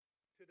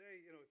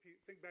If you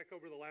think back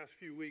over the last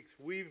few weeks,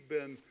 we've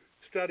been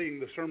studying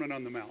the Sermon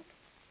on the Mount.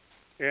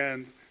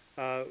 And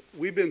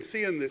we've been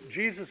seeing that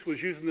Jesus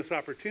was using this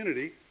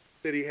opportunity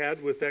that he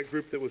had with that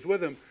group that was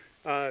with him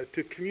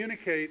to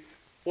communicate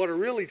what are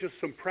really just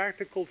some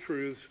practical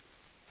truths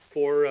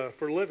for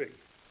living.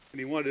 And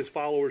he wanted his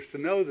followers to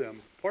know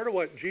them. Part of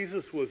what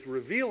Jesus was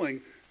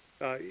revealing,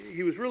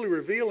 he was really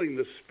revealing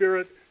the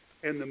spirit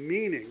and the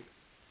meaning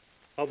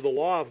of the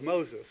law of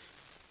Moses,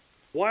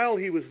 while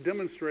he was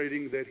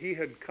demonstrating that he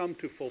had come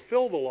to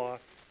fulfill the law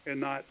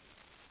and not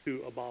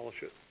to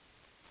abolish it.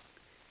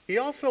 He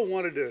also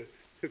wanted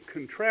to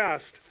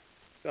contrast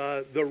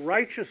the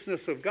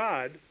righteousness of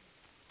God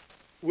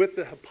with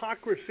the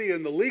hypocrisy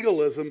and the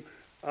legalism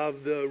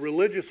of the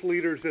religious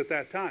leaders at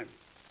that time.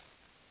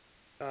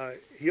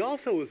 He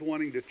also was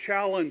wanting to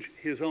challenge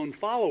his own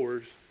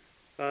followers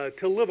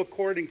to live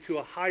according to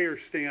a higher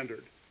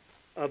standard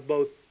of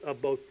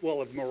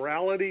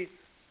morality,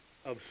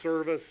 of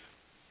service,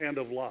 and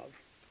of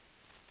love.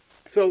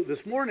 So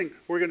this morning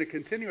we're going to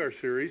continue our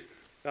series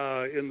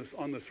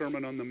on the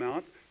Sermon on the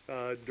Mount,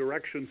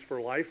 Directions for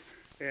Life,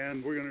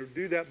 and we're going to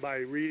do that by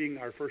reading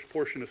our first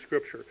portion of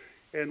Scripture.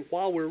 And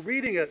while we're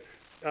reading it,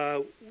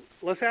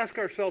 let's ask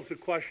ourselves the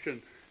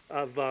question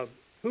of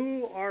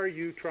who are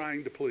you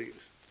trying to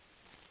please?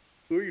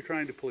 Who are you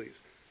trying to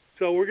please?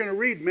 So we're going to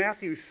read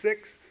Matthew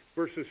 6,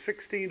 verses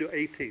 16 to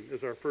 18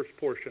 as our first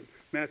portion.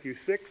 Matthew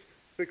 6,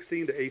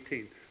 16 to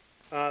 18.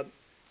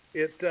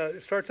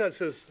 It starts out, it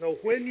says, "So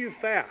when you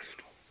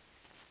fast,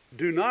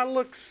 do not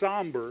look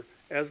somber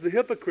as the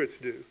hypocrites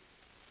do,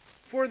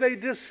 for they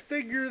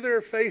disfigure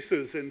their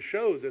faces and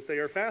show that they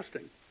are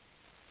fasting.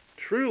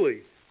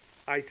 Truly,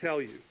 I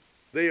tell you,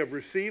 they have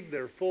received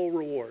their full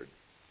reward.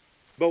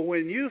 But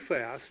when you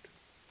fast,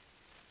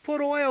 put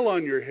oil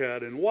on your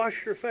head and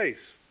wash your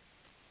face,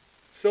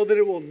 so that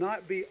it will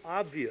not be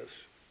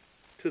obvious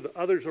to the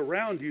others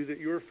around you that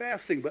you are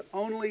fasting, but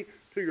only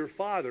to your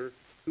Father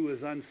who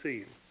is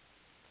unseen.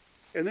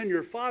 And then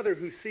your Father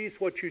who sees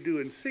what you do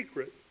in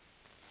secret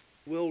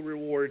will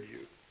reward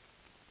you."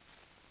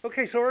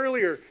 Okay, so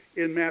earlier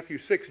in Matthew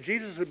 6,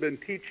 Jesus had been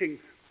teaching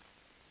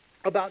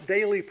about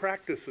daily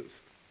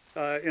practices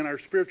in our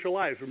spiritual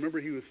lives. Remember,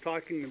 he was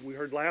talking, we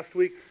heard last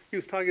week, he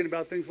was talking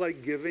about things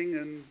like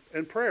giving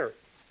and prayer.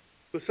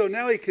 But so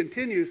now he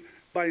continues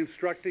by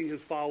instructing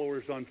his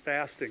followers on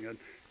fasting, and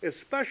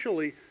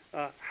especially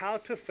how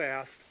to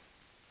fast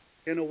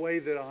in a way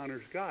that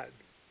honors God.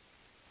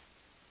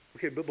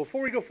 Okay, but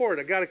before we go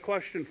forward, I got a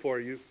question for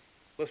you.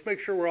 Let's make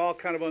sure we're all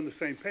kind of on the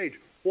same page.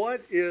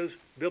 What is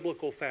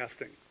biblical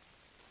fasting?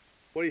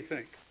 What do you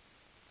think?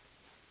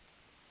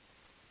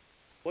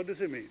 What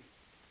does it mean?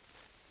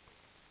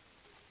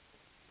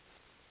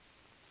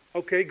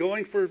 Okay,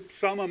 going for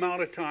some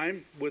amount of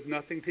time with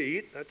nothing to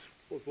eat. That's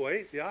the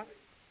way, yeah?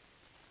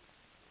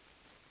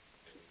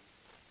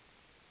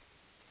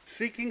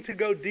 Seeking to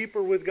go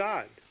deeper with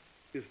God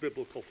is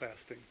biblical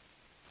fasting.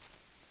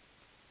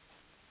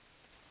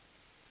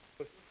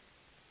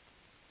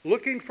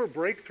 Looking for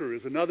breakthrough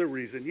is another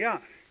reason.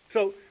 Yeah.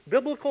 So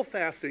biblical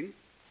fasting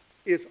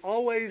is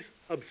always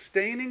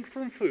abstaining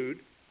from food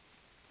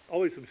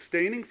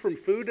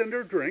and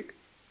or drink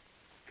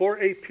for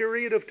a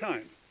period of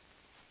time.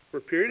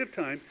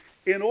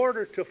 In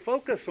order to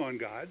focus on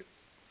God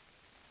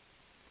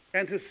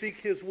and to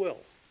seek his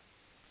will.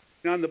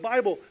 Now in the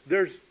Bible,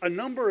 there's a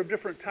number of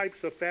different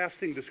types of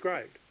fasting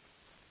described.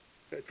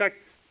 In fact,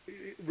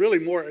 really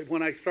more,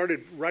 when I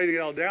started writing it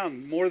all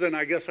down, more than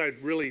I guess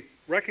I'd really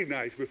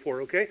recognized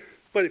before, okay?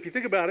 But if you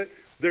think about it,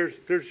 there's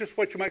just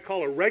what you might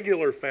call a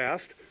regular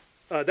fast.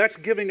 That's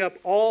giving up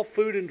all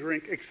food and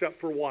drink except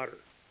for water.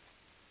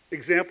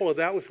 Example of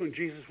that was when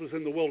Jesus was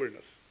in the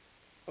wilderness.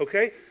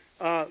 Okay?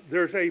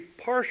 There's a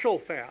partial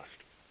fast.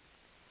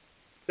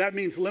 That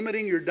means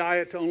limiting your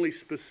diet to only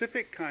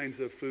specific kinds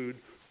of food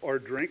or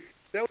drink.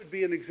 That would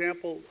be an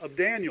example of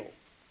Daniel.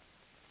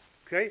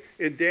 Okay?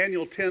 In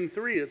Daniel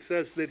 10:3, it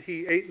says that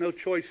he ate no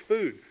choice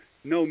food.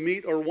 No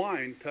meat or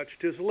wine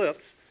touched his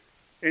lips,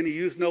 and he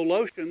used no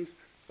lotions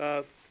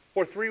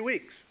for 3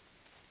 weeks.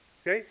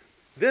 Okay?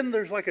 Then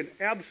there's like an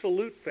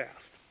absolute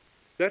fast.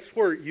 That's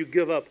where you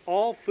give up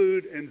all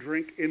food and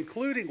drink,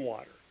 including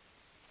water.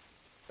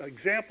 An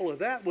example of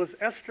that was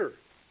Esther.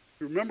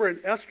 Remember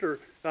in Esther,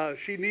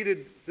 she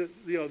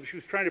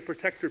was trying to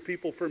protect her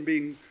people from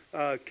being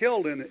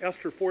killed. In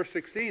Esther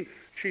 4:16,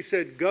 she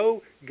said,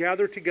 "Go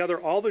gather together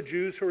all the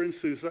Jews who are in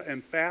Susa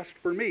and fast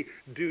for me.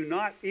 Do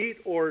not eat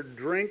or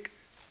drink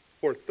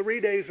for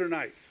 3 days or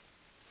nights."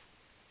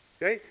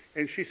 Okay?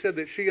 And she said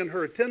that she and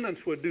her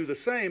attendants would do the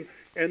same,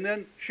 and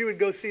then she would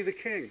go see the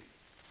king.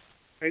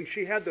 And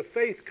she had the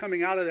faith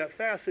coming out of that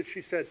fast that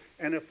she said,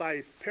 "And if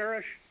I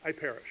perish, I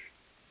perish."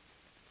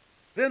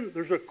 Then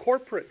there's a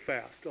corporate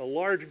fast, a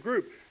large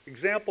group.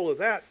 Example of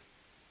that,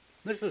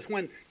 this is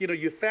when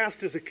you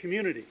fast as a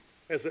community,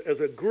 as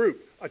a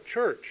group, a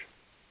church,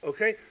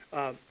 okay,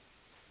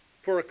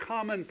 for a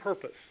common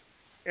purpose.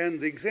 And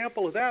the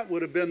example of that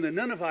would have been the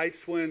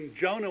Ninevites when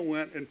Jonah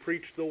went and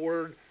preached the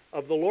word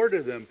of the Lord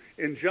to them.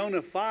 In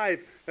Jonah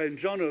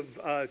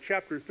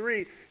chapter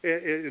 3,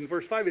 in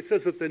verse 5, it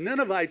says that the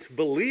Ninevites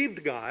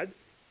believed God,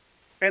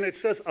 and it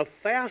says a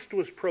fast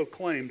was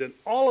proclaimed, and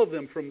all of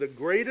them, from the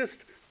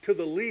greatest to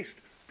the least,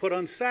 put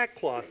on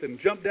sackcloth. And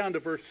jump down to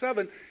verse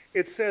 7,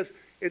 it says,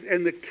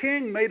 and the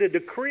king made a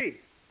decree,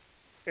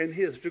 and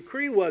his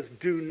decree was,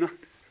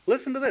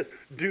 listen to this,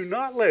 do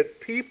not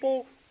let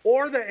people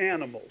or the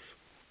animals,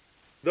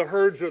 the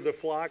herds or the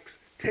flocks,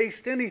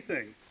 taste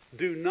anything.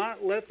 Do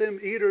not let them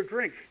eat or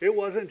drink. It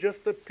wasn't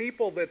just the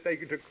people that they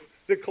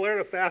declared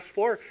a fast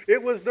for.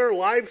 It was their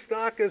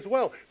livestock as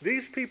well.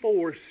 These people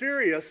were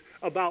serious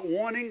about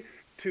wanting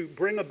to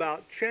bring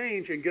about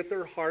change and get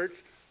their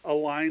hearts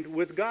aligned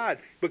with God,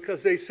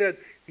 because he said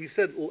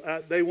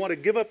they want to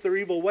give up their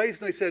evil ways,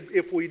 and they said,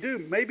 if we do,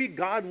 maybe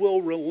God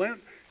will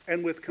relent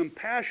and with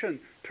compassion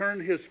turn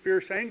his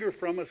fierce anger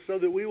from us so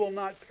that we will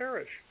not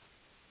perish.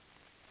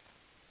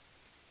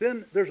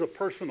 Then there's a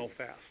personal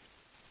fast.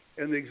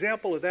 And the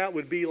example of that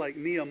would be like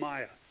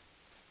Nehemiah,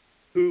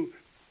 who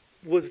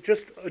was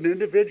just an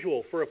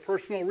individual for a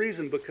personal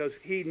reason because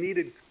he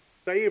needed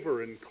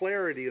favor and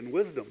clarity and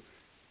wisdom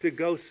to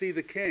go see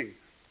the king.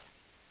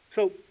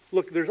 So,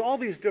 look, there's all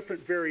these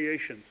different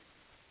variations,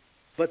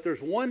 but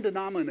there's one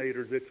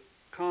denominator that's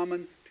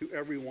common to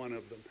every one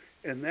of them,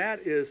 and that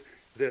is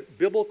that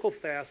biblical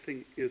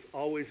fasting is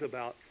always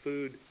about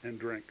food and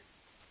drink.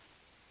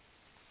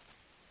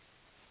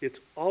 It's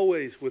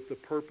always with the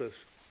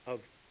purpose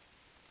of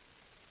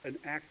an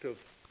act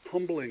of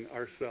humbling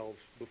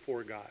ourselves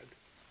before God.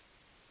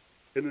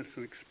 And it's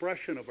an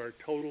expression of our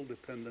total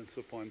dependence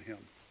upon him.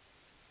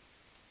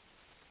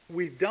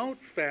 We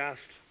don't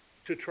fast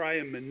to try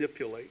and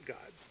manipulate God.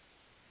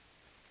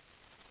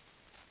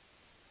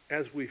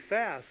 As we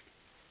fast,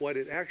 what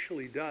it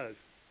actually does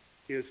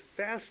is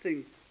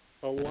fasting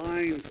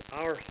aligns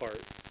our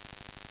heart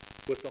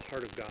with the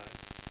heart of God.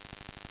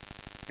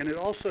 And it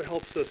also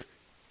helps us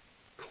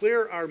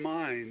clear our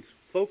minds,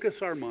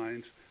 focus our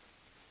minds,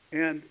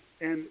 and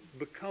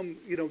become,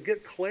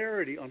 get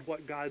clarity on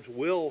what God's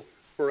will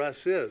for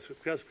us is.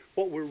 Because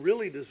what we're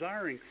really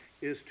desiring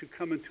is to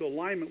come into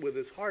alignment with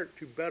his heart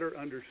to better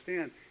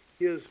understand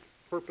his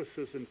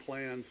purposes and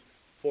plans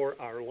for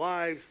our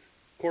lives,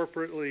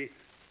 corporately,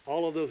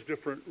 all of those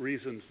different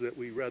reasons that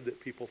we read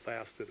that people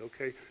fasted,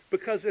 okay?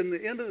 Because at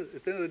the end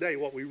of the day,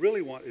 what we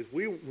really want is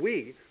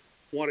we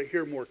want to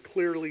hear more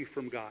clearly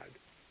from God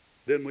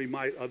than we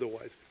might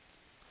otherwise.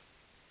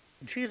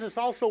 Jesus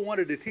also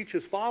wanted to teach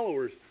his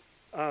followers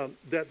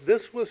that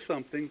this was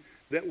something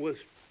that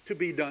was to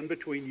be done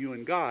between you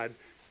and God,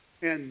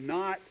 and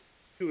not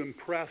to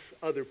impress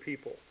other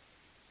people,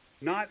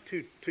 not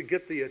to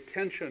get the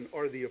attention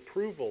or the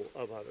approval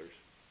of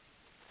others.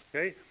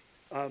 Okay?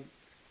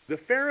 The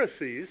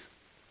Pharisees,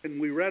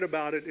 and we read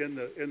about it in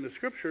the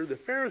scripture, the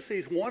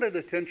Pharisees wanted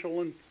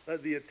attention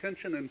and the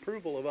attention and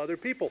approval of other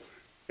people.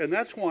 And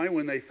that's why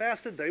when they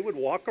fasted, they would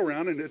walk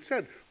around, and it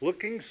said,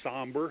 looking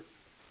somber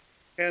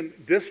and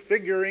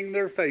disfiguring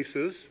their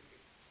faces.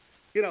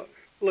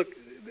 Look,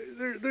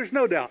 there's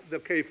no doubt,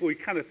 okay, if we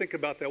kind of think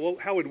about that, well,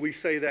 how would we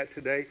say that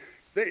today?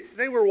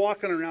 They were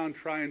walking around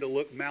trying to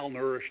look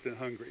malnourished and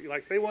hungry.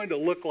 Like they wanted to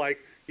look like,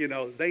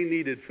 they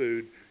needed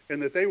food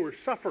and that they were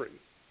suffering.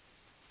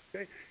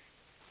 Okay?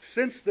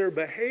 Since their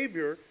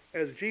behavior,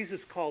 as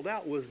Jesus called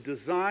out, was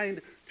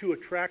designed to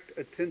attract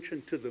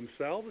attention to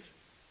themselves,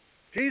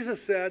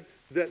 Jesus said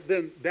that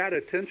then that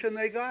attention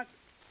they got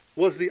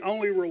was the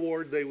only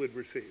reward they would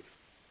receive.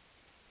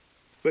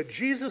 But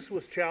Jesus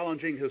was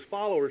challenging his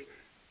followers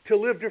to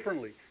live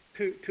differently,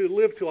 to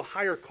live to a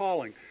higher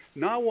calling,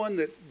 not one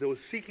that was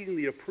seeking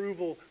the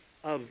approval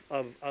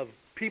of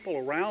people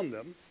around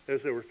them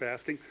as they were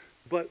fasting,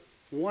 but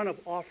one of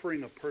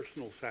offering a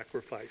personal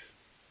sacrifice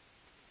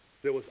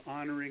that was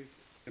honoring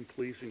and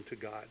pleasing to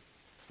God.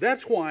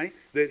 That's why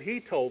that he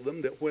told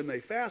them that when they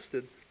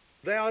fasted,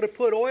 they ought to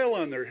put oil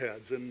on their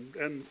heads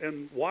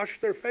and wash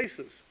their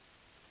faces.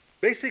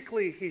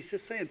 Basically, he's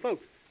just saying,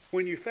 folks,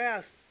 when you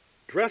fast,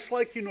 dress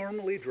like you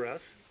normally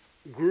dress,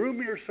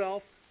 groom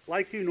yourself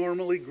like you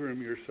normally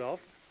groom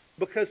yourself,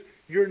 because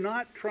you're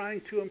not trying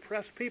to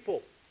impress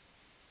people.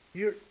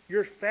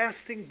 You're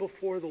fasting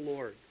before the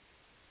Lord.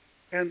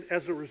 And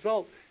as a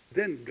result,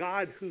 then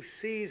God, who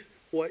sees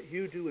what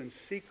you do in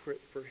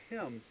secret for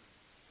him,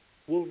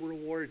 will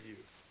reward you.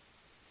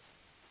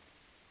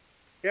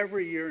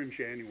 Every year in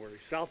January,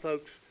 South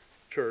Oaks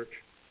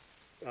Church,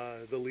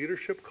 the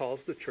leadership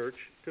calls the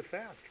church to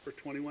fast for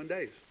 21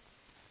 days.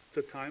 It's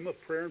a time of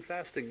prayer and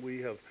fasting.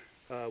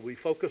 We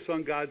focus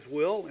on God's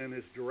will and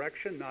his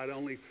direction, not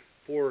only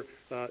for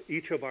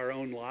each of our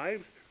own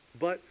lives,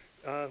 but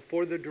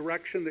for the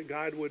direction that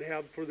God would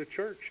have for the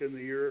church in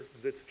the year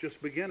that's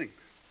just beginning.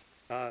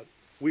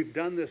 We've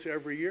done this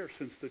every year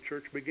since the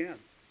church began.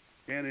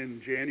 And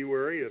in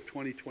January of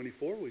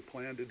 2024, we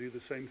plan to do the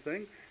same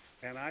thing.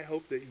 And I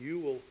hope that you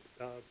will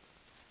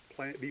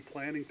be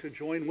planning to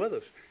join with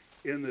us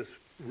in this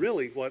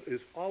really what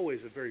is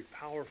always a very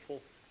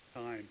powerful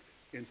time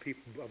in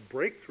a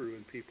breakthrough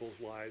in people's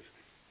lives,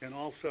 and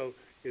also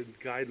in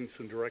guidance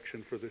and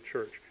direction for the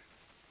church.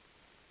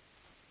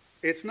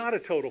 It's not a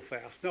total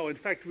fast. No, in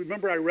fact,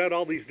 remember I read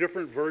all these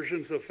different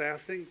versions of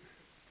fasting?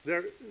 We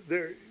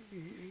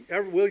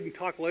can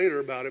talk later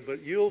about it,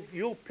 but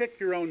you'll pick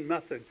your own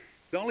method.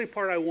 The only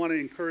part I want to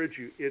encourage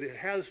you, it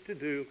has to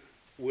do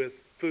with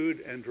food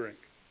and drink.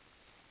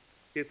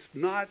 It's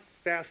not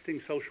fasting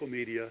social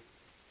media.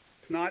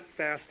 It's not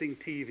fasting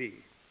TV.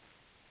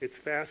 It's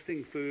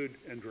fasting food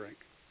and drink.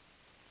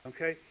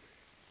 Okay?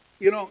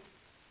 You know,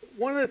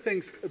 one of the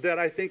things that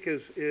I think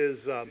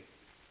is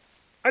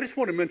I just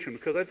want to mention,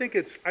 because I think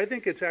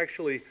it's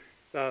actually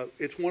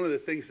it's one of the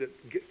things that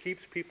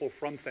keeps people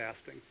from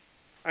fasting.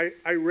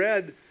 I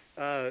read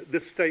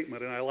this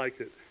statement and I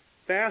liked it.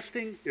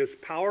 Fasting is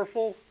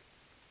powerful,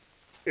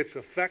 it's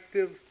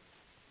effective,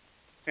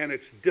 and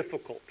it's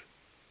difficult.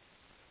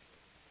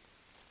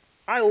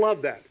 I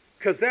love that,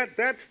 because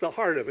that's the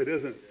heart of it,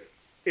 isn't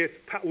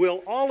it?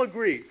 We'll all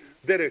agree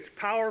that it's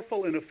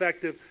powerful and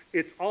effective.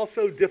 It's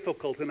also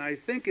difficult, and I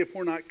think if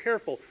we're not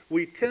careful,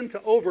 we tend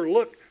to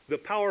overlook the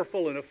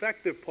powerful and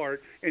effective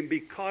part and be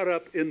caught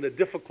up in the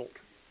difficult.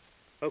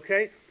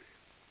 Okay?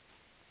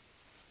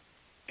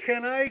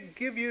 Can I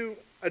give you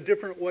a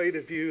different way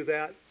to view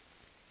that?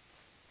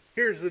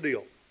 Here's the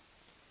deal.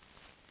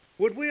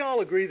 Would we all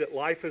agree that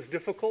life is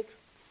difficult?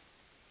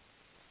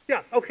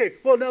 Yeah, okay.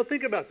 Well, now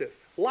think about this.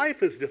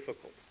 Life is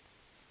difficult.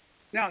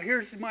 Now,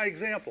 here's my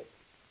example.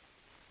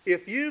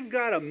 If you've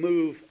got to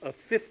move a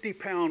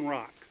 50-pound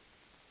rock,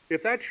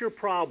 if that's your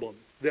problem,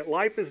 that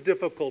life is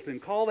difficult,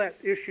 and call that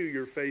issue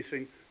you're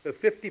facing a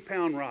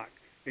 50-pound rock,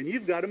 and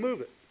you've got to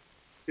move it,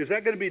 is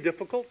that going to be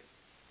difficult?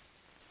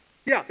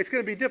 Yeah, it's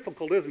going to be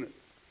difficult, isn't it?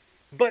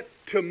 But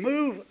to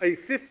move a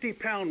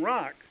 50-pound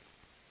rock,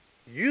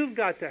 you've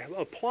got to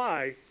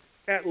apply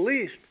at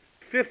least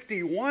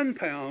 51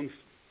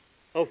 pounds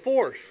of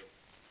force. Is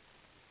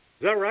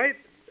that right?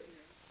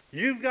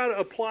 You've got to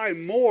apply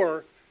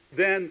more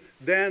than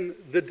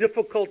the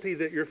difficulty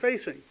that you're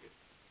facing.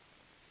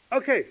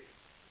 Okay,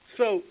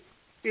 so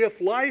if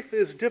life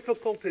is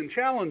difficult and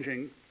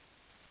challenging,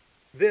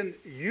 then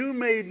you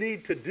may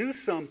need to do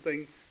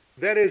something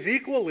that is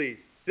equally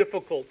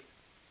difficult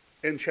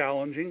and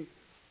challenging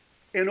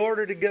in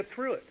order to get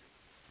through it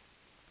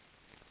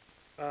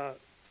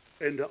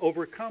and to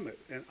overcome it.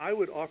 And I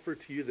would offer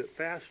to you that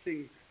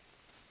fasting,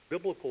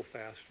 biblical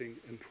fasting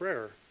and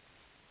prayer,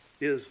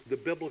 is the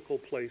biblical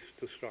place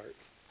to start,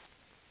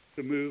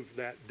 to move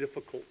that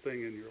difficult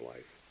thing in your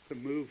life, to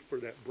move for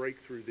that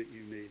breakthrough that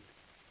you need.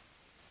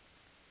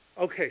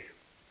 Okay,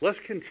 let's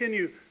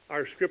continue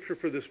our scripture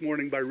for this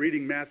morning by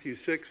reading Matthew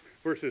 6,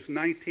 verses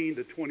 19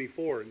 to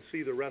 24, and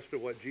see the rest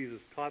of what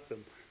Jesus taught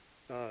them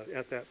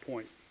at that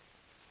point.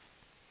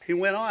 He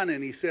went on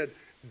and he said,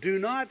 "Do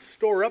not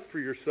store up for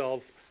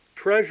yourselves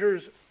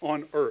treasures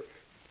on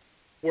earth,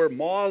 where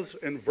moths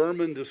and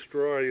vermin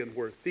destroy and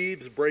where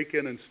thieves break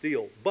in and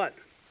steal. But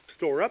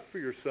store up for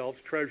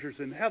yourselves treasures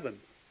in heaven,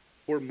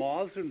 where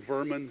moths and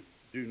vermin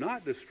do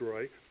not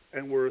destroy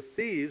and where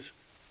thieves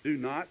do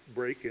not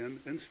break in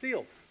and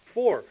steal.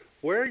 For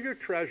where your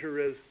treasure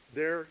is,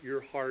 there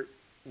your heart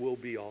will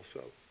be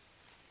also.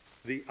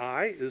 The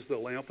eye is the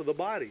lamp of the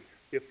body.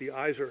 If the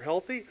eyes are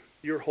healthy,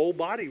 your whole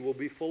body will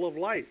be full of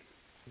light.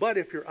 But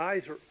if your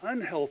eyes are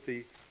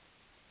unhealthy,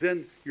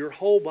 then your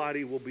whole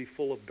body will be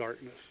full of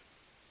darkness.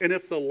 And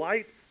if the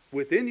light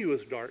within you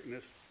is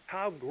darkness,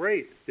 how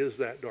great is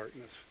that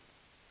darkness?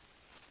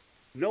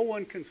 No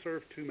one can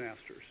serve two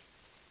masters.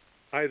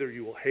 Either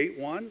you will hate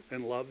one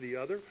and love the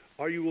other,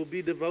 or you will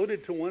be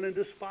devoted to one and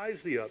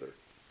despise the other.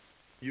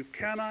 You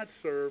cannot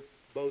serve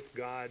both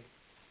God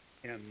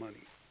and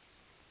money."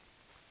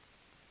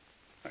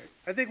 Right.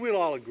 I think we'll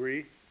all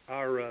agree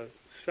our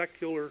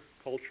secular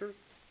culture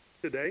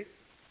today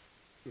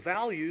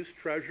values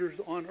treasures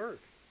on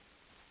earth.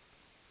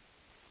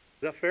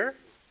 Is that fair?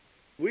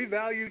 We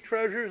value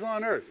treasures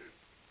on earth.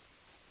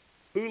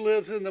 Who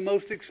lives in the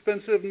most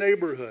expensive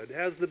neighborhood,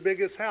 has the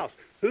biggest house?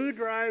 Who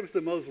drives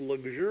the most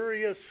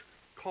luxurious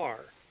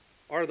car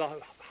or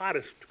the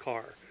hottest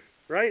car,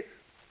 right?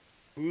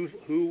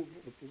 Who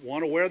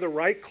want to wear the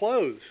right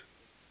clothes,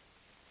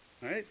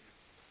 right?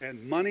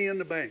 And money in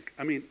the bank.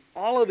 I mean,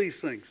 all of these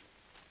things.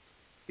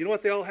 You know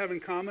what they all have in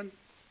common?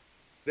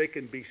 They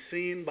can be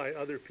seen by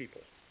other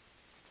people.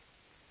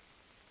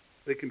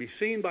 They can be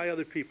seen by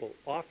other people,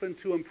 often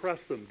to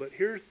impress them. But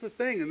here's the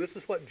thing, and this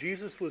is what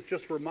Jesus was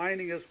just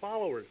reminding his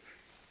followers.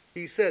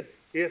 He said,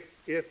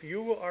 if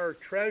you are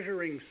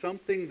treasuring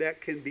something that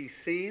can be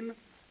seen,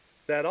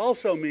 that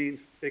also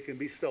means it can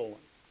be stolen.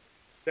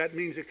 That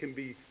means it can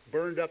be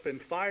burned up in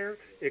fire,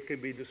 it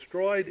can be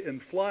destroyed in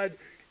flood,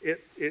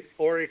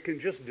 or it can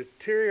just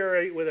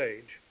deteriorate with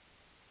age.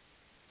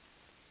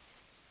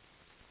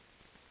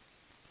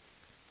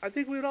 I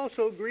think we'd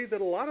also agree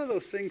that a lot of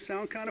those things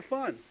sound kind of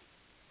fun.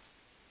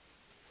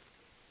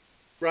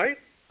 Right?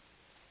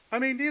 I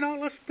mean,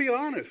 let's be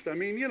honest. I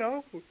mean,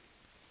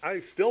 I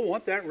still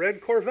want that red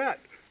Corvette,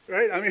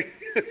 right? I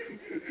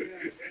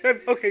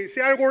mean, okay,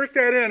 see, I work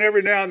that in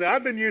every now and then.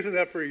 I've been using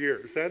that for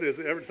years. That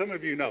is, some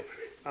of you know.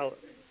 I'll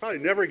probably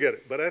never get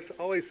it, but that's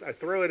always, I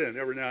throw it in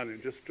every now and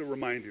then just to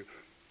remind you.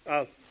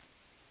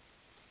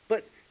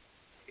 But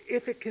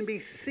if it can be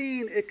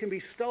seen, it can be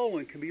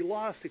stolen, it can be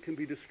lost, it can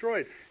be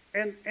destroyed.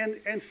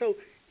 And so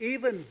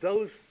even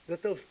those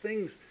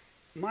things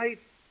might,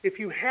 if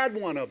you had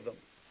one of them,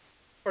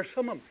 or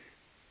some of them,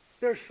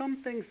 there are some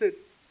things that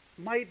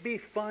might be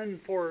fun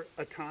for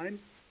a time.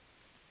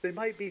 They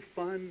might be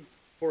fun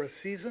for a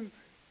season.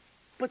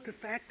 But the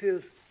fact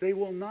is, they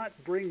will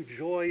not bring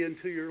joy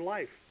into your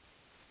life.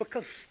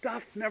 Because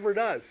stuff never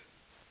does.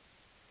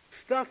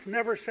 Stuff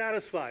never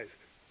satisfies.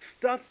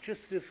 Stuff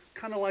just is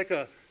kind of like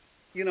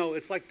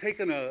it's like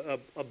taking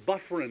a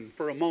Bufferin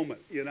for a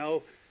moment,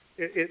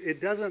 It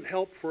doesn't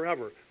help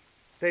forever.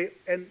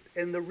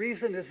 And the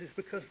reason is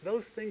because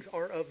those things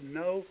are of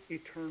no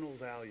eternal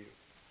value.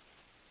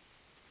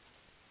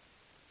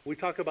 We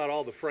talk about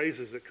all the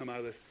phrases that come out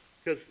of this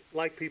because,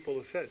 like people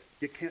have said,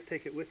 you can't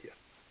take it with you.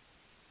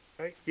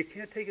 Right? You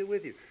can't take it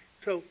with you.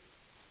 So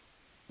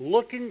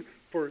looking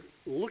for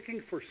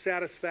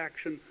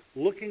satisfaction,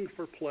 looking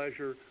for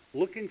pleasure,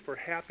 looking for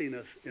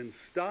happiness in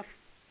stuff,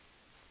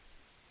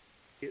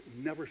 it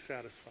never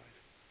satisfies.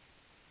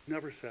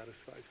 Never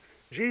satisfies.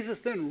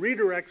 Jesus then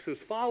redirects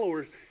his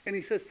followers and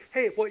he says,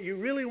 hey, what you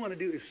really want to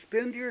do is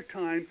spend your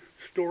time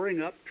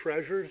storing up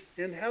treasures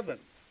in heaven.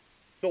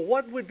 So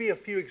what would be a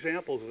few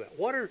examples of that?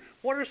 What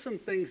are some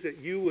things that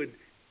you would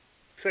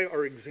say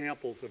are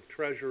examples of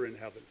treasure in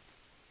heaven?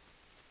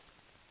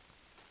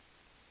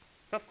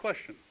 Tough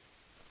question.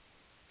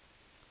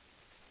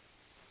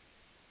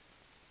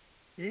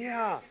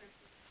 Yeah.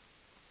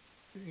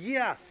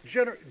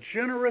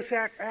 Generous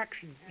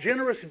action,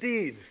 generous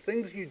deeds,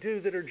 things you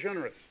do that are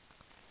generous.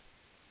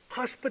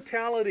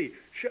 Hospitality,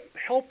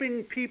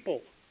 helping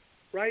people,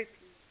 right?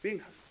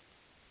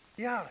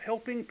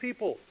 Helping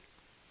people.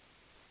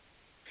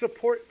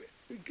 Support,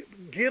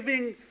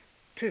 giving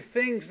to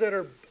things that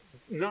are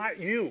not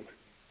you,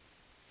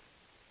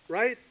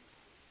 right?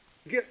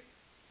 You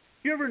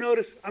ever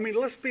notice,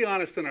 let's be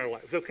honest in our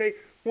lives, okay?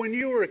 When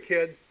you were a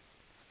kid,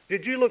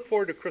 did you look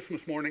forward to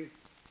Christmas morning?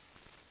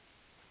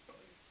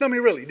 No,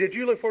 really, did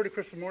you look forward to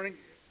Christmas morning?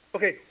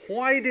 Okay,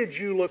 why did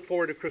you look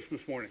forward to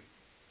Christmas morning?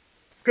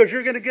 Because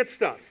you're going to get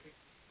stuff.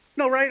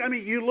 No, right?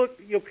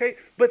 Okay?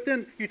 But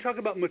then you talk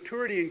about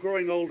maturity and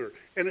growing older,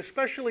 and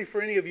especially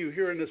for any of you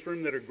here in this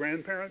room that are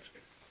grandparents,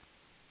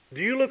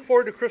 do you look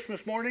forward to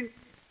Christmas morning?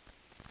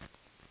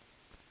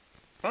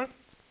 Huh?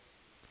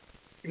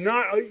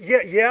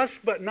 Yes,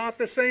 but not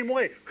the same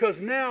way. Because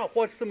now,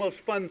 what's the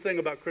most fun thing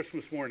about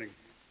Christmas morning?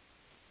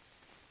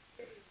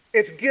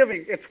 It's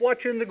giving. It's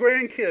watching the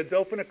grandkids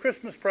open a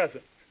Christmas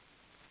present.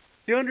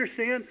 Do you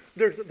understand?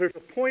 There's a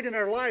point in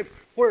our lives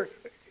where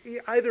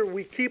either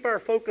we keep our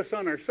focus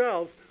on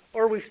ourselves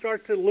or we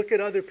start to look at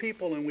other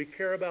people and we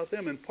care about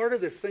them. And part of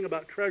this thing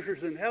about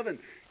treasures in heaven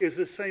is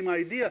the same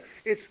idea.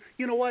 It's,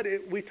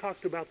 we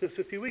talked about this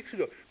a few weeks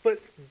ago, but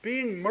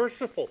being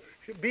merciful,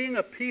 being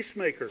a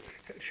peacemaker,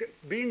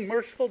 being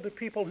merciful to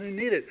people who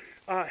need it,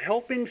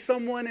 helping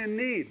someone in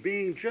need,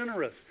 being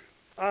generous.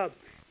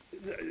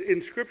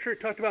 In Scripture,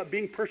 it talked about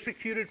being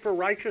persecuted for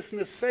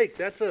righteousness' sake.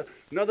 That's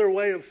another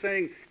way of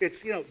saying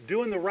it's,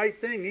 doing the right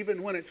thing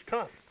even when it's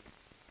tough.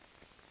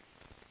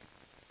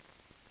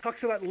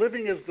 Talks about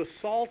living as the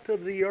salt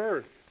of the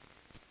earth.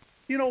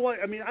 You know what?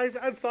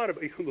 I've thought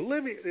about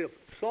living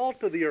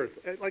salt of the earth.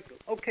 Like,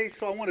 okay,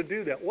 so I want to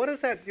do that. What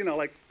is that?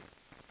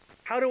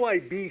 How do I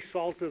be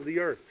salt of the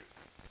earth?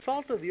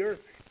 Salt of the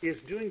earth is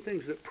doing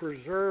things that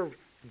preserve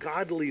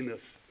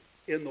godliness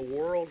in the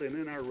world and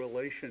in our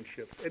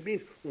relationships. It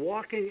means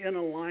walking in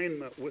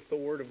alignment with the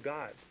Word of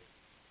God.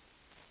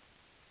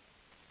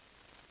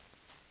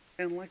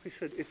 And like we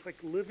said, it's like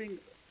living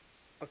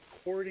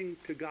according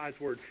to God's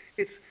Word.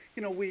 It's,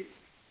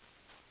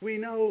 we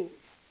know,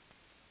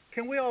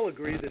 can we all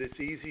agree that it's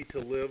easy to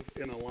live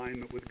in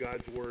alignment with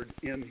God's Word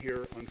in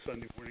here on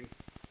Sunday morning?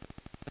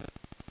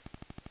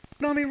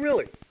 No,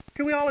 really.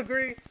 Can we all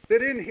agree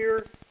that in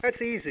here,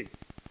 that's easy?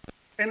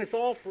 And it's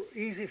all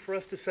easy for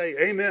us to say,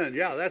 amen,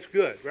 yeah, that's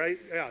good, right?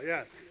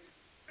 Yeah.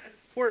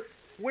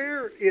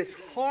 Where it's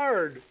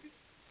hard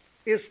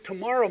is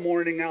tomorrow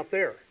morning out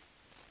there.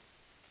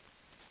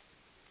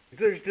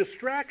 There's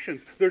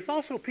distractions. There's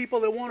also people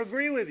that won't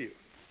agree with you,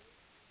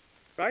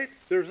 right?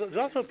 There's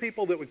also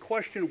people that would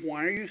question,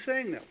 why are you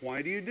saying that?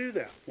 Why do you do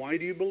that? Why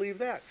do you believe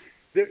that?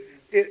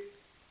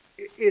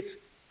 It's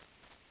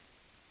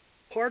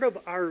part of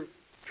our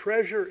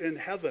treasure in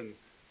heaven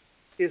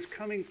is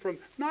coming from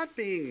not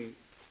being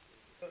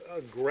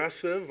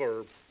aggressive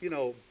or,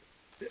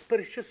 but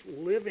it's just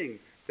living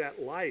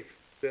that life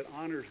that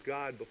honors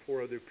God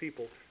before other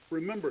people.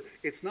 Remember,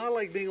 it's not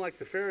like being like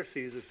the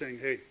Pharisees of saying,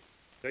 hey,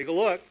 take a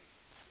look.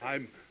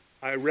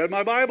 I read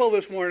my Bible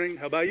this morning.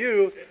 How about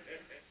you?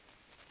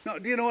 No,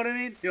 do you know what I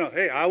mean?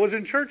 Hey, I was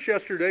in church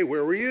yesterday.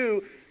 Where were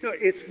you?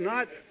 It's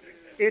not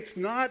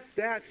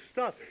that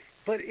stuff.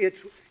 But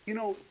it's,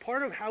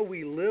 part of how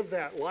we live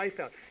that life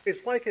out.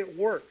 It's like at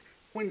work.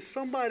 When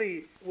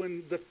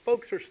the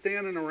folks are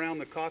standing around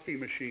the coffee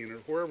machine or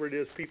wherever it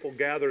is people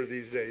gather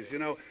these days,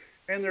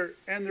 and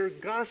they're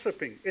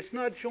gossiping, it's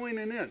not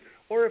joining in.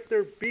 Or if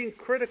they're being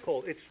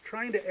critical, it's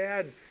trying to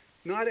add,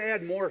 not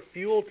add more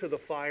fuel to the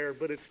fire,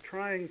 but it's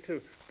trying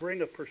to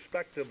bring a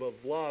perspective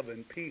of love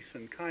and peace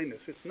and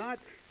kindness. It's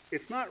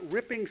not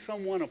ripping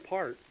someone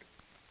apart.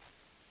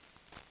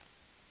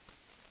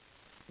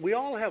 We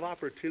all have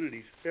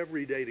opportunities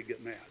every day to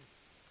get mad,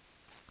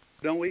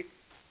 don't we?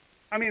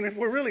 I mean, if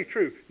we're really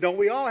true, don't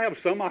we all have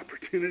some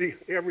opportunity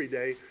every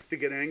day to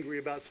get angry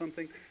about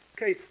something?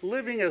 Okay,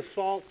 living as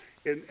salt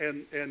and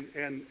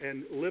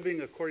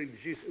living according to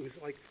Jesus, it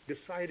was like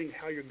deciding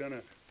how you're going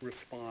to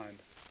respond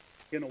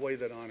in a way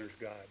that honors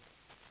God,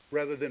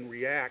 rather than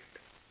react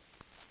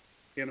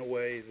in a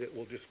way that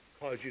will just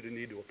cause you to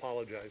need to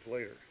apologize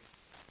later.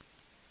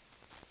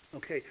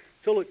 Okay,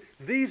 so look,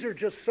 these are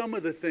just some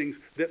of the things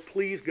that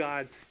please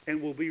God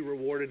and will be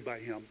rewarded by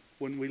Him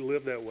when we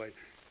live that way.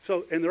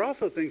 So, and there are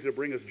also things that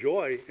bring us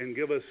joy and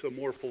give us a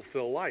more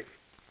fulfilled life.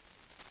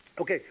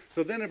 Okay,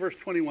 so then in verse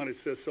 21 it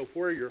says, so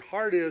where your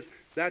heart is,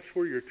 that's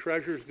where your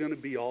treasure is going to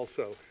be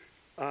also.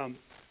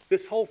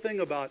 This whole thing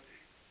about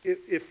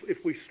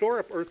if we store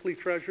up earthly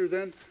treasure,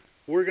 then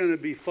we're going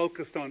to be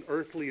focused on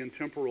earthly and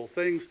temporal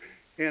things.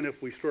 And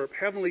if we store up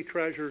heavenly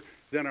treasure,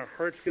 then our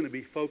heart's going to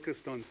be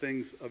focused on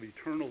things of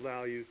eternal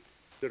value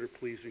that are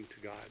pleasing to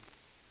God.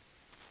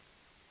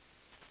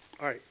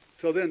 All right,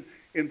 so then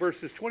in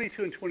verses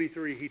 22 and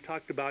 23, he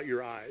talked about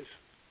your eyes.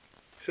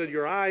 He said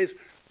your eyes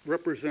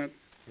represent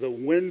the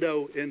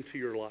window into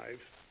your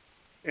lives.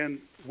 And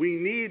we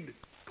need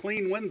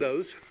clean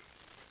windows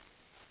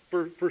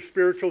for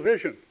spiritual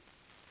vision,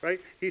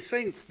 right? He's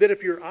saying that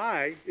if your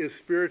eye is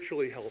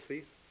spiritually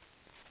healthy,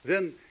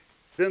 then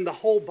the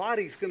whole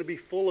body's going to be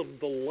full of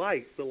the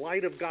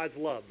light of God's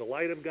love, the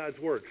light of God's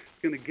word. It's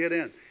going to get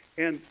in.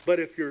 But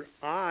if your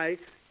eye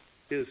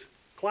is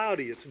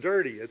cloudy, it's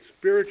dirty, it's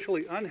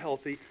spiritually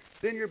unhealthy,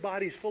 then your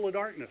body's full of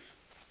darkness.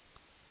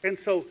 And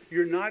so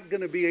you're not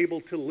going to be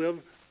able to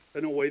live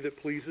in a way that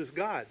pleases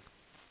God.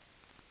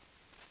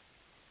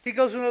 He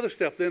goes another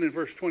step then in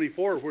verse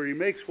 24 where he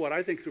makes what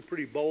I think is a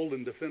pretty bold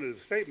and definitive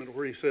statement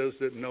where he says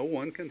that no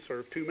one can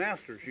serve two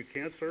masters. You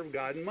can't serve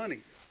God and money.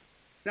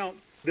 Now,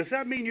 does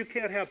that mean you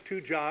can't have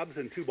two jobs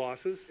and two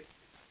bosses?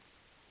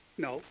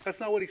 No, that's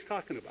not what he's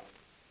talking about.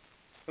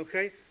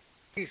 Okay?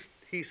 He's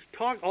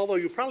talking, although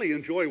you probably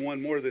enjoy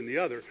one more than the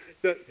other,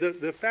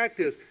 the fact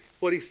is,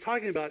 what he's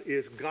talking about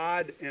is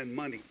God and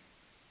money.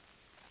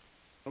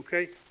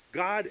 Okay?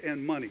 God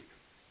and money.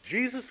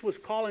 Jesus was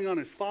calling on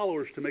his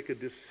followers to make a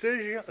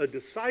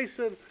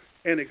decisive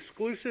and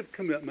exclusive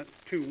commitment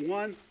to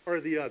one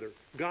or the other,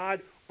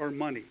 God or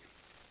money.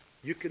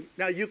 You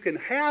can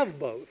have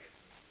both.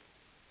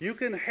 You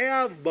can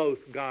have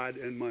both God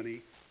and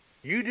money.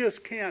 You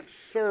just can't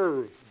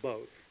serve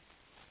both.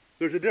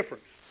 There's a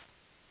difference.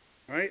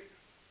 All right?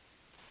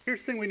 Here's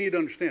the thing we need to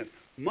understand.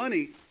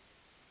 Money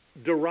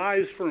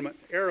derives from an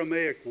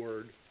Aramaic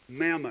word,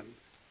 mammon.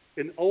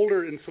 In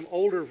some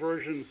older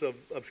versions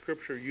of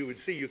Scripture, you would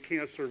see you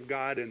can't serve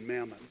God and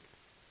mammon.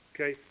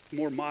 Okay?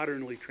 More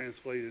modernly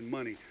translated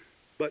money.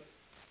 But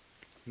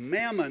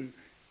mammon,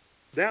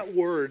 that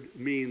word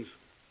means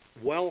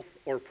wealth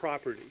or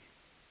property.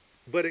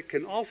 But it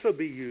can also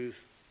be used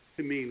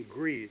to mean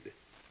greed.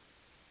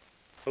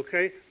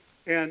 Okay?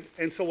 And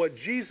so what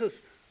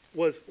Jesus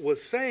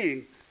was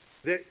saying,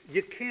 that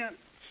you can't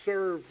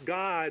serve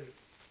God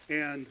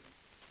and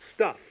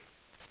stuff.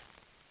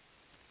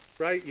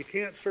 Right? You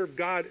can't serve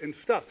God and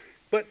stuff.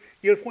 But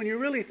when you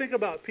really think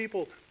about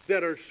people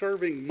that are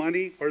serving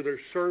money or they're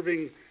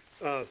serving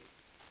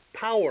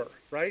power,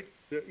 right?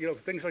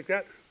 Things like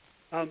that.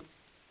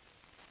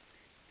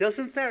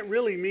 Doesn't that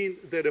really mean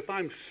that if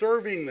I'm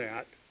serving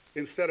that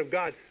instead of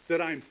God,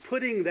 that I'm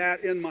putting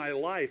that in my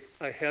life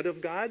ahead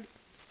of God?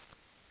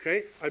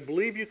 Okay? I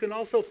believe you can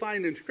also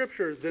find in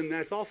Scripture, then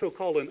that's also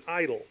called an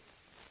idol.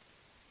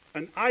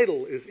 An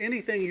idol is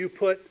anything you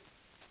put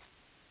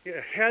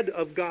ahead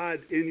of God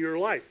in your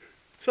life.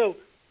 So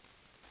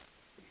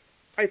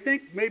I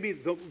think maybe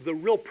the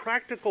real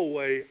practical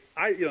way,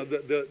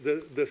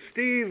 the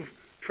Steve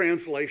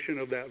translation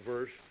of that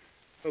verse,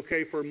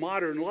 okay, for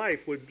modern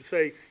life would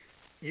say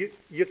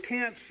you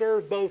can't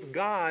serve both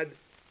God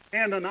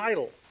and an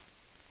idol,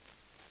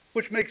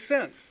 which makes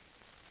sense.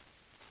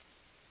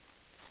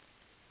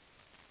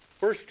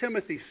 1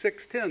 Timothy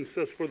 6:10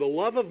 says, "For the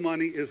love of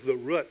money is the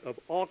root of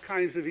all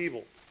kinds of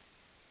evil.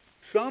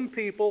 Some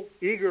people,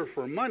 eager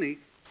for money,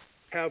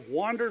 have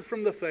wandered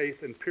from the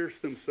faith and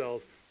pierced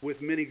themselves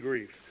with many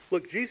griefs."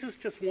 Look, Jesus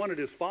just wanted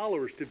his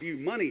followers to view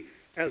money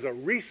as a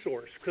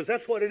resource, because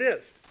that's what it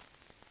is,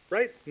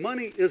 right?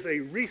 Money is a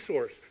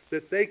resource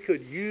that they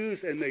could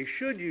use and they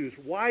should use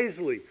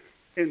wisely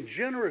and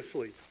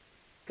generously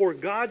for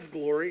God's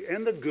glory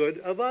and the good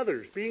of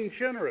others, being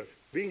generous,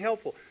 being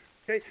helpful.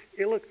 Okay,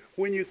 look,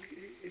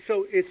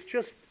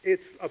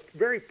 it's a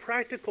very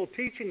practical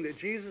teaching that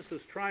Jesus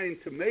is trying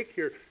to make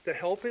here to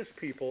help his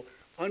people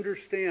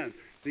understand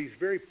these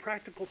very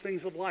practical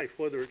things of life,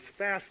 whether it's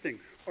fasting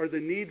or the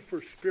need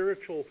for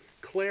spiritual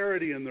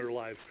clarity in their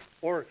lives,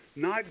 or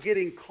not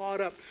getting caught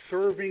up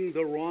serving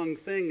the wrong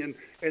thing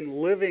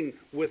and living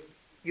with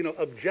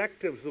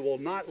objectives that will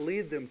not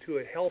lead them to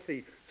a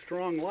healthy,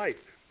 strong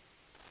life.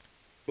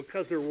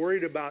 because they're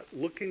worried about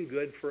looking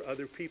good for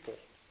other people.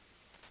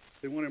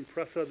 They want to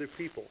impress other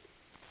people.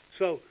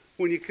 So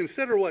when you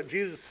consider what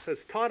Jesus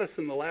has taught us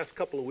in the last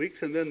couple of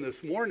weeks and then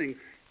this morning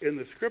in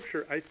the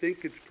scripture, I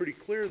think it's pretty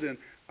clear then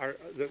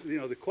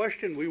the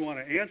question we want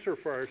to answer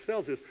for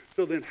ourselves is,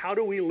 so then how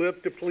do we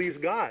live to please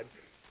God?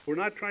 We're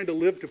not trying to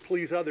live to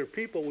please other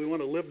people. We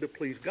want to live to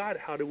please God.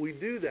 How do we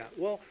do that?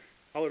 Well,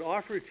 I would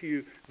offer to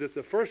you that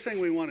the first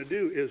thing we want to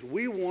do is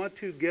we want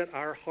to get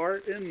our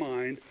heart and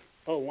mind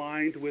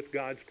aligned with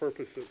God's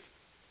purposes.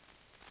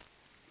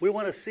 We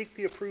want to seek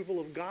the approval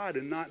of God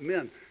and not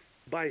men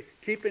by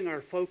keeping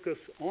our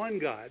focus on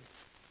God.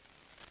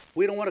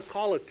 We don't want to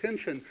call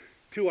attention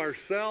to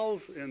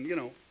ourselves and,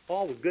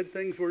 all the good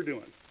things we're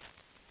doing,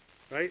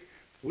 right?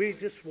 We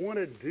just want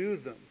to do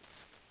them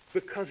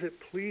because it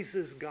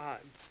pleases God.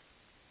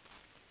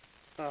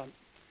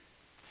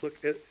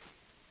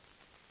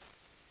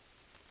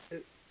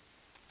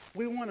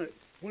 We want to,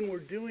 when we're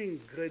doing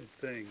good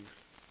things,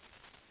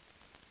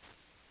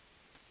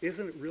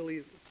 isn't it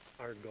really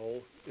our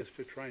goal is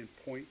to try and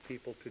point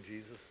people to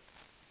Jesus,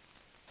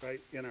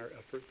 right, in our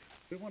efforts?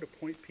 We want to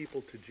point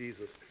people to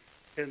Jesus.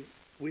 And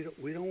we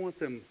don't want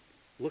them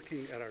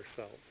looking at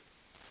ourselves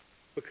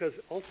because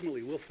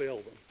ultimately we'll fail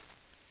them.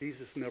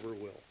 Jesus never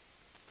will.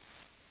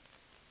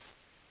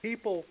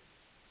 People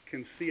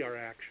can see our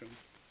actions.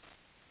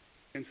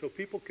 And so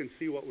people can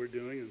see what we're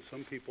doing, and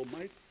some people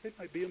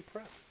might be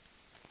impressed.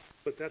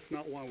 But that's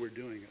not why we're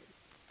doing it.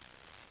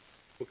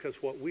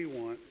 Because what we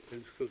want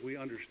is because we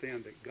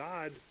understand that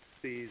God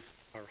sees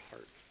our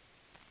hearts.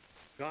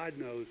 God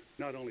knows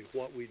not only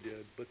what we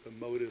did, but the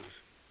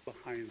motives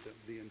behind them,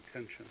 the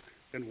intention,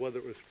 and whether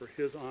it was for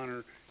his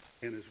honor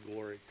and his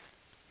glory.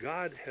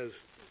 God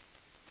has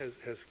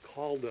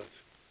called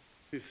us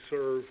to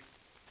serve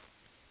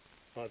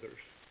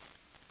others,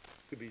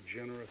 to be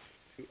generous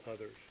to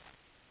others,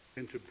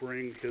 and to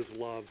bring his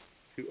love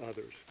to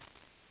others.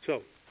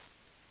 So,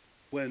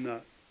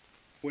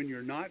 when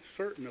you're not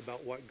certain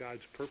about what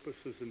God's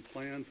purposes and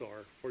plans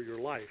are for your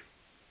life,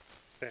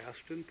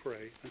 fast and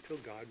pray until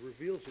God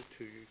reveals it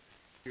to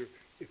you.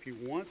 If you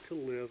want to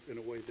live in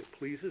a way that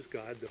pleases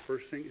God, the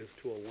first thing is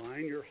to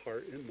align your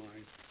heart and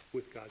mind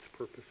with God's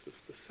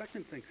purposes. The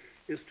second thing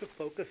is to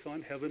focus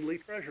on heavenly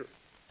treasure.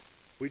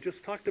 We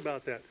just talked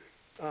about that.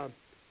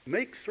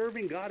 Make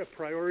serving God a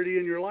priority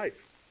in your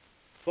life.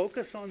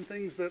 Focus on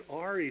things that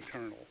are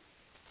eternal,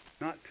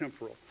 not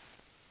temporal.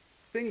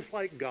 Things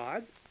like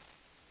God,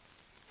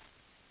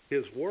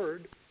 his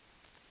word,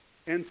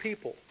 and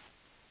people.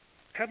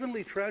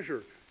 Heavenly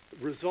treasure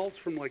results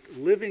from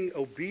living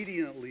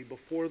obediently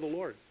before the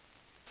Lord.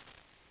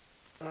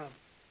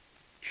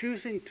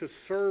 Choosing to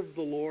serve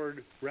the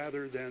Lord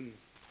rather than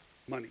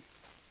money.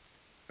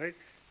 Right?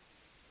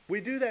 We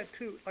do that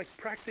too,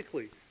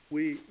 practically.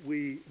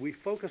 We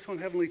focus on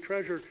heavenly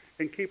treasure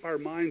and keep our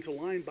minds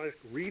aligned by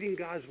reading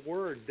God's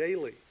word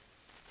daily,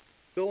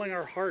 filling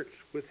our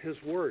hearts with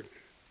his word,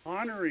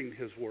 honoring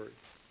his word.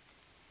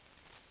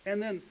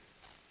 And then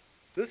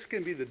this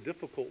can be the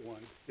difficult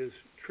one,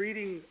 is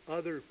treating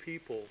other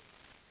people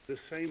the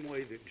same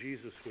way that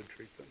Jesus would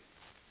treat them.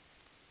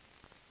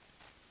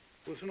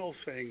 There was an old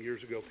saying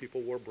years ago,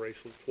 people wore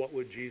bracelets, what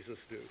would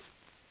Jesus do?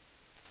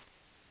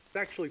 It's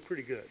actually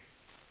pretty good.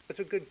 That's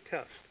a good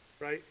test,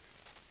 right?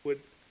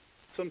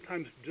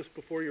 Sometimes just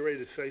before you're ready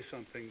to say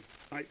something,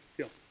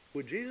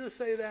 would Jesus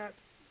say that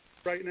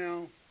right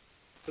now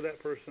to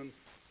that person?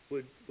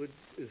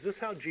 Is this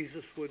how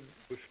Jesus would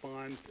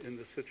respond in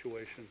this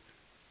situation?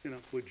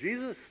 Would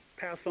Jesus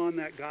pass on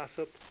that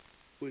gossip?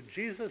 Would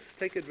Jesus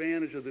take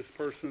advantage of this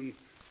person?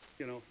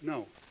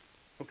 No.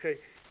 Okay?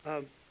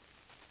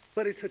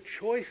 But it's a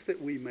choice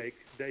that we make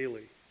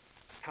daily,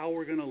 how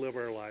we're going to live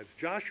our lives.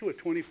 Joshua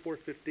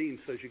 24:15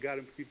 says you got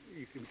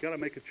to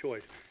make a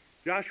choice.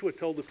 Joshua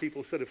told the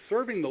people, said, if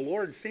serving the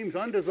Lord seems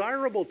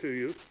undesirable to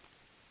you,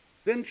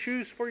 then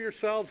choose for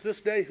yourselves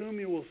this day whom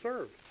you will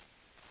serve.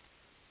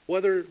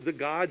 Whether the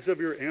gods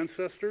of your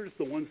ancestors,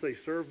 the ones they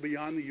served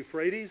beyond the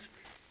Euphrates,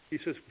 he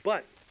says,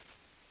 but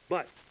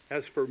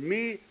as for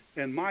me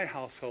and my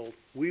household,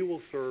 we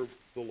will serve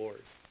the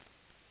Lord.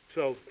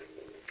 So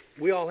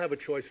we all have a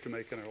choice to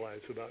make in our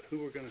lives about who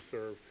we're going to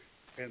serve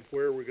and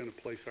where we're going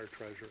to place our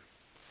treasure.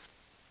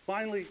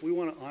 Finally, we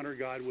want to honor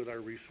God with our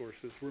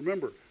resources.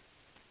 Remember,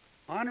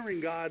 honoring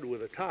God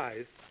with a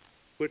tithe,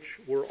 which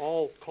we're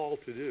all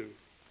called to do,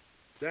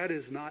 that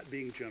is not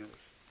being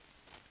generous.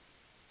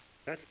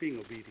 That's being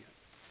obedient.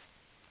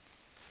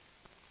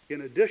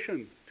 In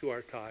addition to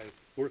our tithe,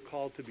 we're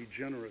called to be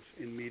generous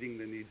in meeting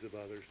the needs of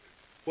others,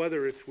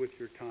 whether it's with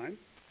your time,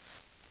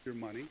 your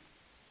money,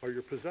 or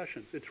your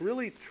possessions. It's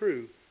really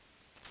true.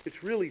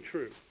 It's really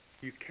true.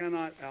 You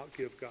cannot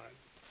outgive God.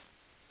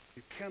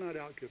 You cannot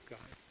outgive God.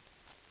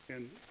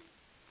 And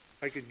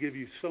I could give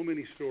you so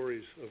many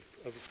stories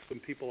of some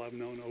people I've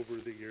known over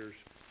the years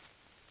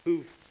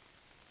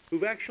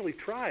who've actually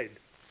tried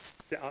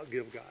to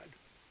outgive God.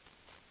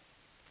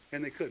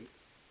 And they couldn't.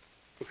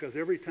 Because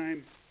every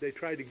time they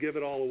tried to give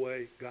it all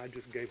away, God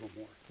just gave them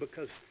more.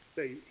 Because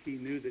he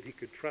knew that he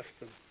could trust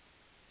them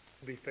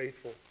to be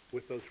faithful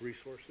with those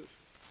resources.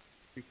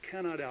 You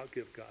cannot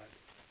outgive God.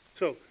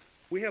 So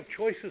we have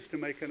choices to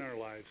make in our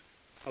lives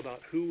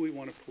about who we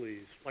want to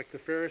please, like the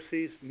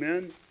Pharisees,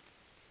 men,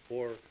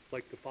 or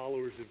like the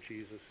followers of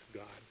Jesus,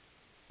 God.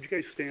 Would you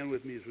guys stand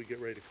with me as we get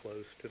ready to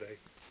close today?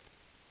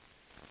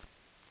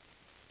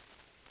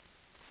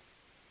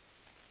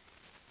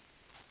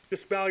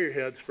 Just bow your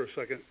heads for a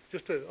second.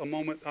 Just a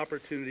moment,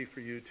 opportunity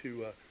for you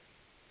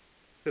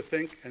to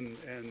think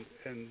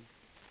and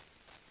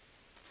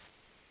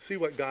see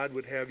what God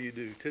would have you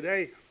do.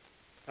 Today,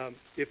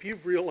 if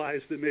you've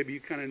realized that maybe you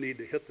kind of need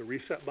to hit the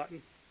reset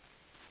button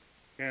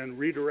and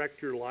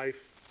redirect your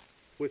life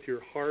with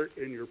your heart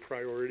and your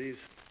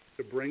priorities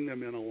to bring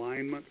them in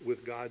alignment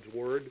with God's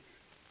Word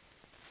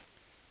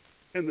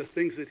and the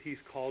things that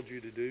He's called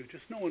you to do,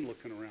 just no one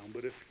looking around.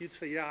 But if you'd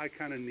say, yeah,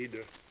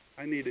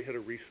 I need to hit a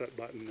reset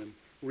button and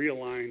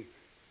realign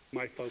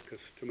my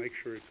focus to make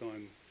sure it's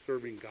on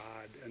serving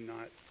God and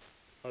not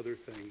other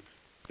things,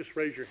 just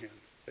raise your hand.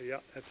 Say, yeah,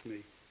 that's me.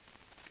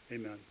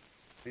 Amen.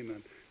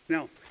 Amen.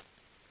 Now,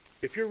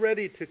 if you're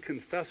ready to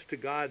confess to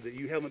God that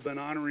you haven't been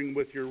honoring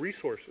with your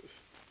resources,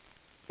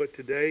 but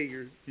today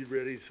you're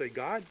ready to say,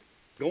 God,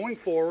 going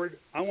forward,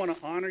 I want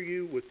to honor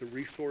you with the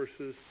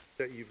resources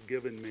that you've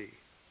given me.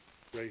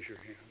 Raise your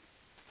hand.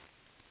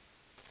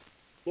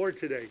 Lord,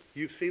 today,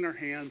 you've seen our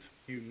hands.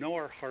 You know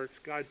our hearts.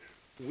 God,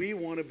 we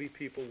want to be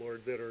people,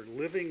 Lord, that are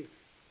living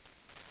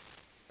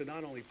to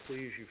not only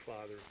please you,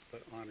 Father,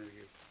 but honor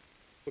you.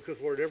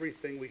 Because, Lord,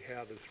 everything we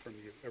have is from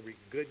you. Every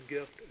good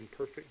gift and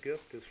perfect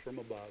gift is from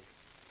above.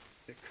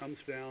 It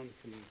comes down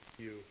from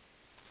you.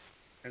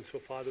 And so,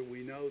 Father,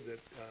 we know that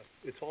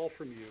it's all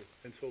from you.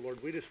 And so,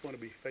 Lord, we just want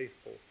to be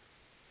faithful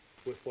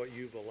with what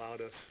you've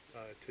allowed us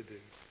to do.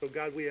 So,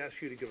 God, we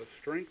ask you to give us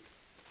strength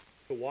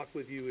to walk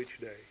with you each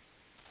day.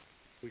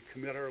 We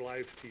commit our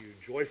lives to you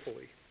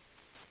joyfully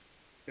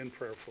and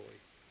prayerfully.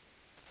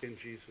 In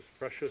Jesus'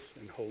 precious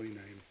and holy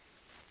name.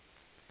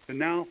 And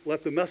now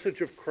let the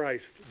message of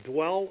Christ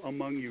dwell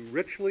among you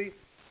richly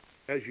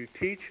as you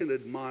teach and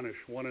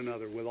admonish one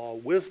another with all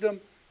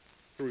wisdom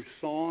through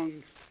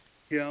songs,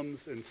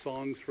 hymns, and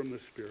songs from the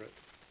Spirit,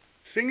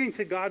 singing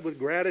to God with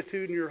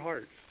gratitude in your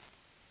hearts.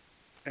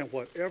 And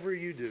whatever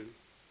you do,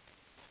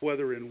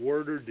 whether in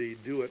word or deed,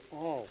 do it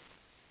all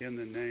in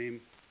the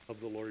name of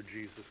the Lord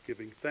Jesus,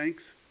 giving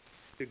thanks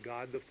to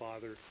God the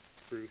Father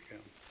through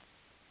him.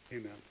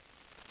 Amen.